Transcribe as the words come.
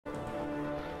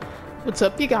What's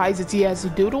up, you guys? It's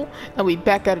Yazzie Doodle, and we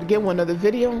back at it again with another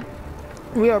video.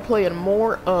 We are playing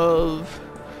more of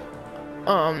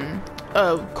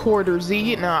Corridor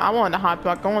Z. Now, I wanted to hop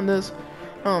back on this.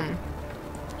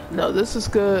 No, this is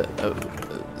good.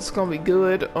 It's gonna be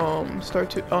good.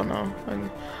 Start to. Oh no.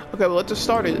 Okay, well, let's just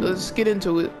start it. Let's get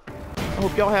into it. I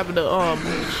hope y'all having a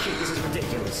Shit, this is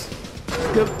ridiculous.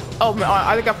 good. Oh man,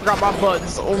 I think I forgot my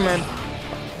buttons. Oh man.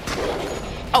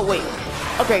 Oh wait.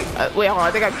 Okay, wait, hold on.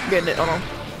 I think I'm getting it. Hold on.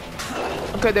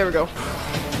 Okay, there we go.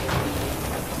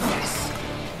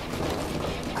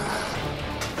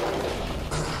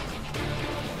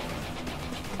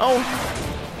 Oh.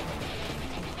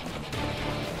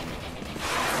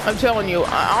 I'm telling you,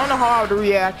 I don't know how I would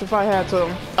react if I had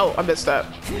to. Oh, I missed that.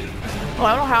 Well,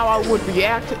 I don't know how I would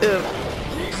react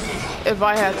if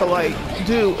I had to, like,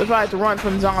 if I had to run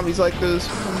from zombies like this.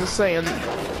 I'm just saying.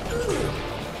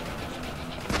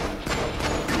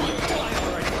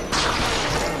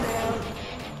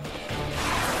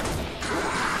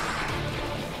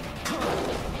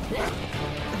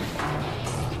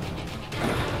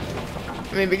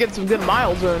 I mean, we get some good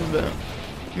miles in, but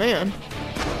man.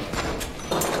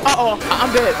 Uh-oh,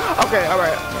 I'm dead. Okay,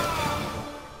 alright.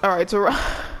 Alright, so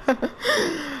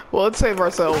well, let's save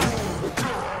ourselves.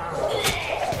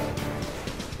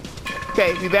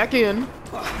 Okay, be back in.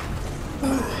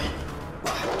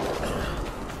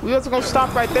 We also gonna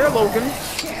stop right there, Logan.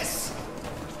 Yes.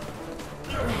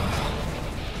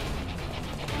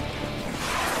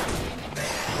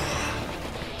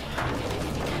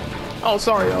 Oh,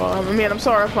 sorry, y'all. I mean, I'm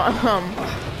sorry if I'm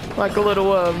like a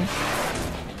little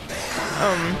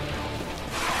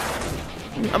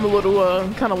I'm a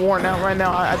little kind of worn out right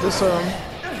now. I just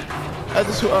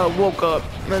woke up,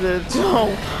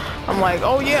 so I'm like,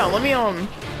 oh yeah, let me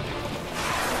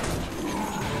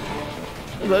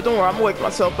but don't worry, I'm gonna wake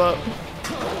myself up.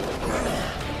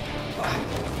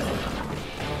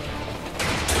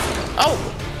 Oh,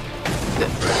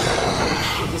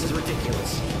 This is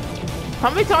ridiculous. how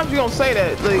many times you gonna say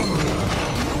that? Like,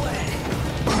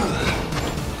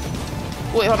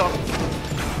 wait, hold on.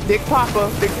 Big Papa,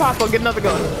 get another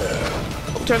gun.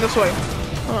 Oh, turn this way.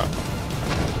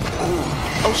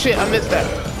 Oh shit, I missed that.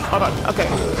 Hold on, okay.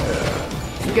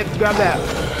 Grab that.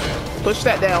 Push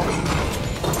that down.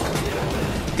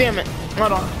 Damn it.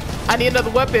 Hold on. I need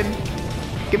another weapon.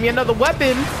 Give me another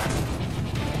weapon.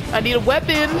 I need a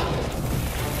weapon.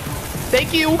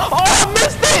 Thank you. Oh, I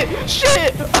missed it!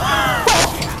 Shit!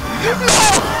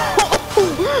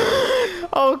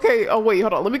 No! Okay. Oh wait,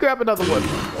 hold on. Let me grab another one.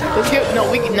 Let's get.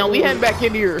 No, we head back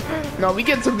in here. No, we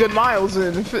get some good miles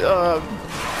in. Fuck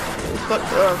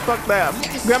that.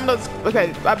 Grab another.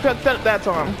 Okay, I picked up that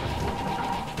time.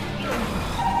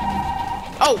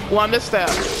 Oh, well, I missed that.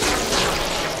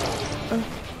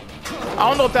 I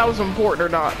don't know if that was important or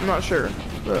not. I'm not sure.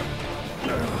 But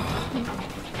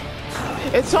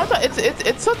it's something.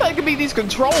 It's something that could be these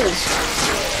controls.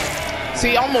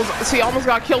 See, almost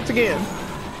got killed again.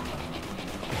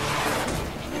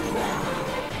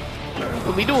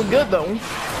 But we doing good though.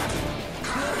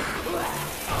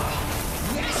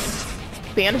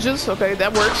 Bandages, okay,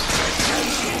 that works.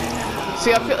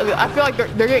 See, I feel like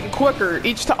they're getting quicker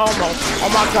each time. Oh no! Oh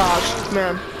my gosh,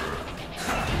 man.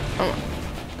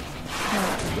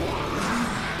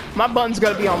 My button's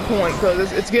gotta be on point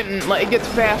because it's getting like it gets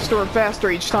faster and faster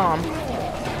each time.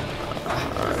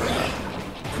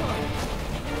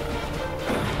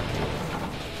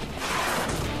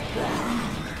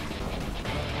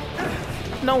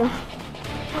 No.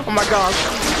 Oh my gosh.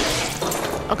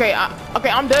 Okay, okay,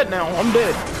 I'm dead now. I'm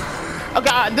dead.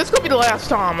 Okay, this could be the last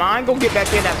time. I ain't gonna get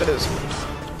back in after this.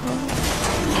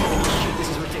 This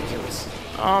is ridiculous.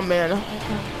 Oh man.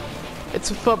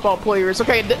 It's football players.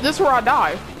 Okay, this is where I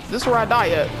die. This is where I die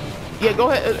at. Yeah,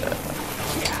 go ahead.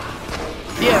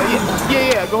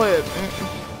 Yeah, go ahead.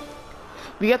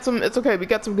 We got some, it's okay. We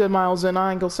got some good miles in.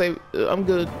 I ain't gonna say I'm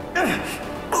good.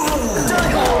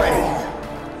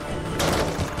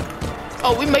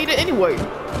 Oh, we made it anyway.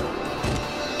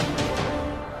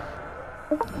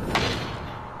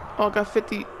 Oh, I got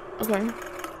 50. Okay.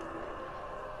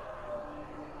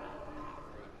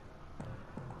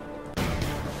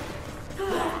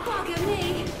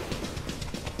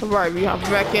 Alright, we hop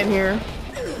back in here.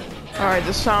 Alright,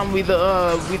 this time we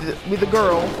the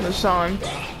girl this time.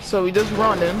 So we just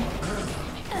running.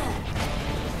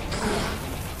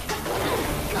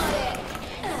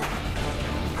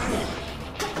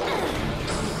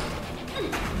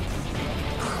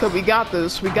 So we got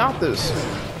this. We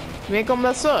ain't gonna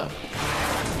mess up.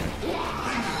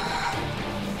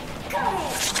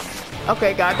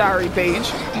 Okay, got a diary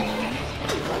page.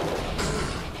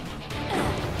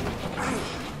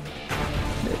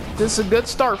 this is a good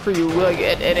start for you. Like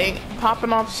it ain't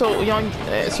popping off so young,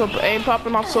 so it ain't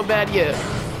popping off so bad yet.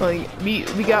 Like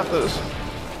we got this.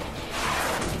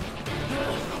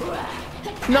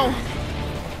 No.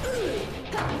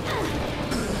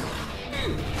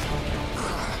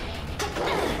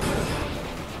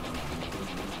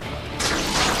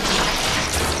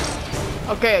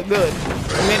 Okay, good.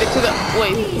 I made it to the.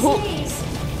 Wait, who?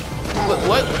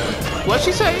 What? What'd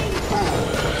she say?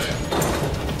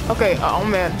 Okay. Oh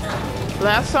man.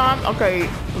 Last time, okay,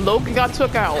 Logan got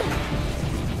took out.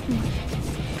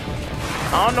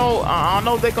 I don't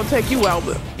know if they gonna take you out,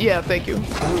 but yeah, thank you.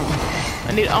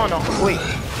 I need. Oh no, wait.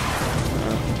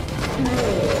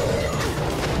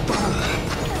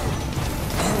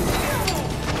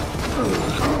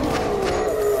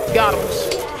 Got him.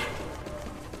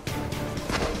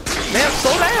 Man,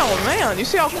 slow down, man. You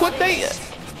see how quick they...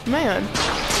 Man.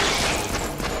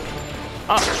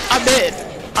 I'm dead.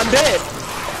 I'm dead.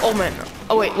 Oh, man.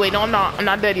 Oh, wait. No, I'm not. I'm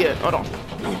not dead yet. Hold on.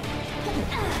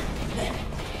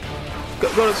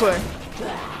 Go this way.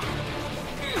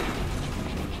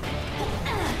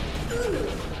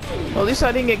 Well, at least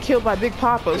I didn't get killed by Big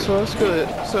Papa, so that's good.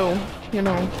 So, you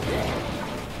know.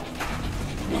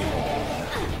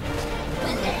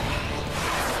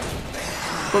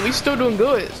 But we still doing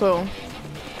good, so.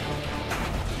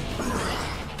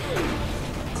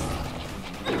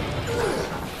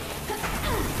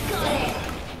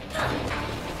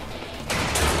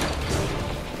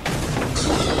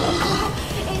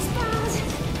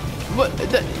 But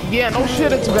yeah, no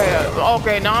shit, it's bad.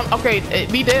 Okay, now I'm okay.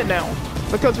 Be dead now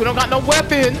because we don't got no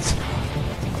weapons.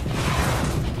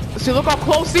 See, look how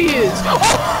close he is.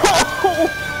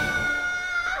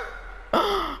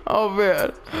 Oh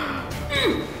man.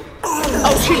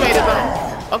 Oh, she made it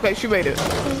though. Okay, she made it.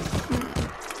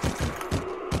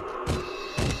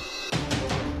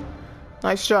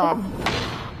 Nice job.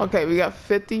 Okay, we got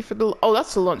 50 for the. Oh,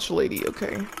 that's the lunch lady.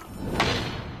 Okay.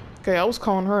 Okay, I was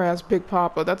calling her as Big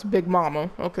Papa. That's Big Mama.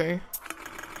 Okay.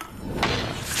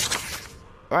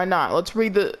 Why not? Let's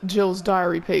read the Jill's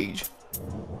diary page.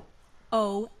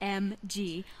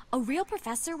 OMG. A real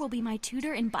professor will be my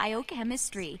tutor in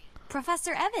biochemistry.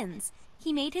 Professor Evans.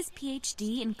 He made his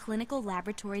PhD in clinical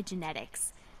laboratory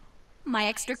genetics. My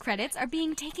extra credits are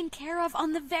being taken care of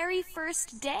on the very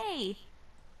first day.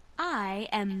 I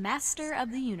am master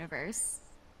of the universe.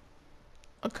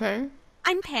 Okay.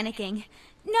 I'm panicking.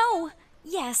 No.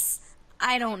 Yes.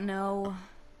 I don't know.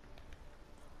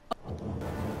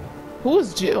 Who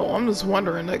is Jill? I'm just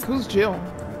wondering, like, who's Jill?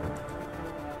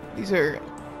 These are...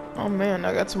 Oh man,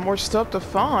 I got some more stuff to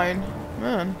find.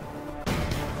 Man.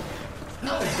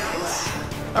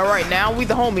 Alright, now we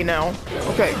the homie now.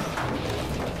 Okay.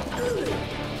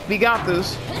 We got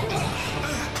this.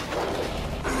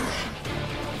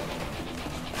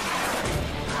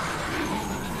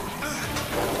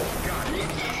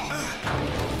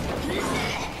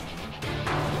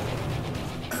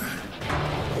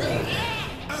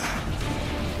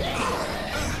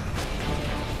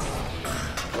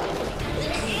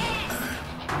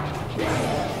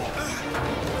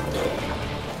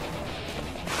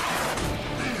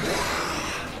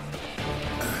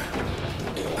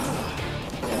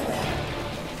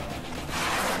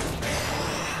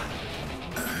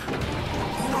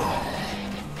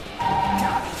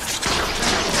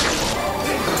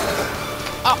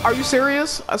 Are you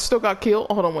serious? I still got killed.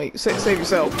 Hold on, wait. Save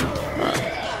yourself.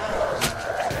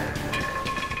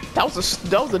 That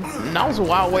was a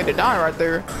wild way to die right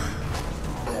there.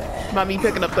 By me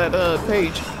picking up that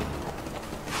page.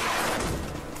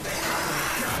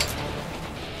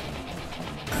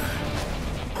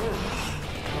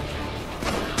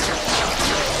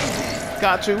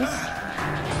 Got you.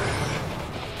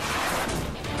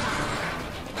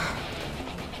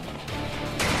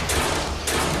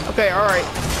 Okay, alright.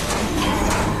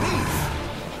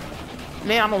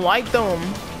 Man, I don't like them.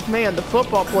 Man, the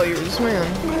football players, man.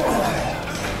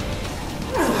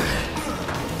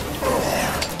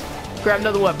 Grab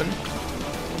another weapon.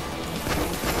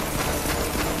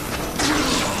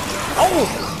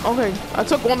 Oh! Okay, I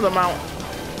took one of them out.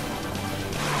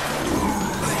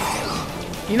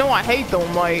 You know I hate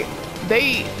them, like,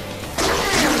 they...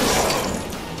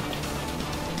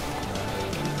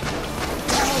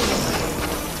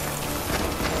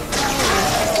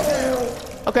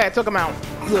 Okay, I took them out.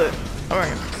 Good.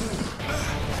 Alright.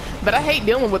 But I hate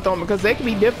dealing with them because they can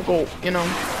be difficult, you know.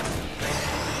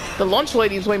 The lunch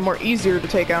lady is way more easier to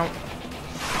take out.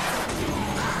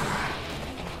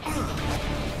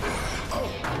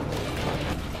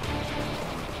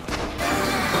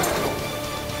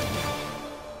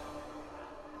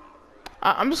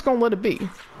 I'm just gonna let it be.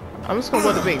 I'm just gonna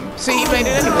let it be. See, he made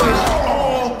it anyways.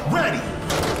 Already.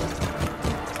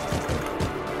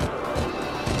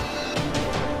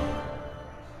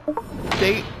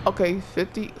 Okay,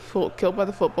 50 killed by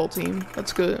the football team.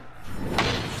 That's good.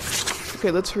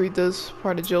 Okay, let's read this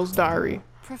part of Jill's diary.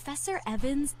 Professor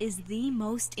Evans is the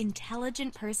most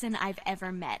intelligent person I've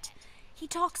ever met. He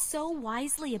talks so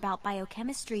wisely about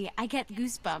biochemistry, I get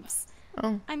goosebumps.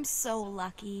 Oh. I'm so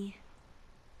lucky.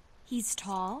 He's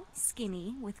tall,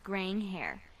 skinny, with graying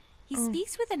hair. He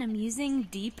speaks with an amusing,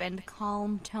 deep, and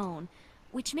calm tone,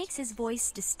 which makes his voice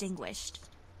distinguished.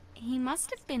 He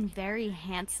must have been very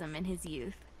handsome in his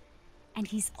youth. And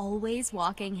he's always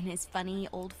walking in his funny,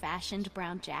 old-fashioned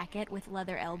brown jacket with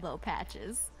leather elbow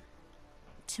patches.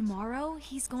 Tomorrow,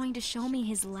 he's going to show me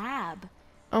his lab.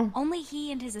 Oh. Only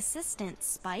he and his assistant,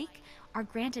 Spike, are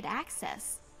granted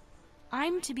access.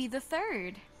 I'm to be the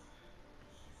third.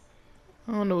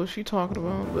 I don't know what she's talking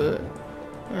about, but...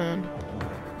 Man.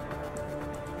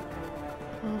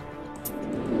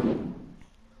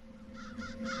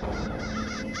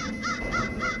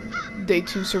 Day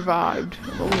 2 survived.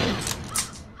 Oh.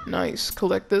 Nice.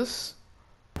 Collect this.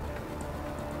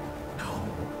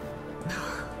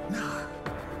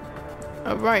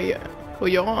 Alright. Well,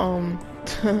 y'all, I'm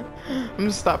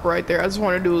gonna stop right there. I just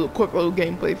want to do a quick little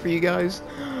gameplay for you guys.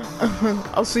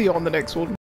 I'll see you on the next one.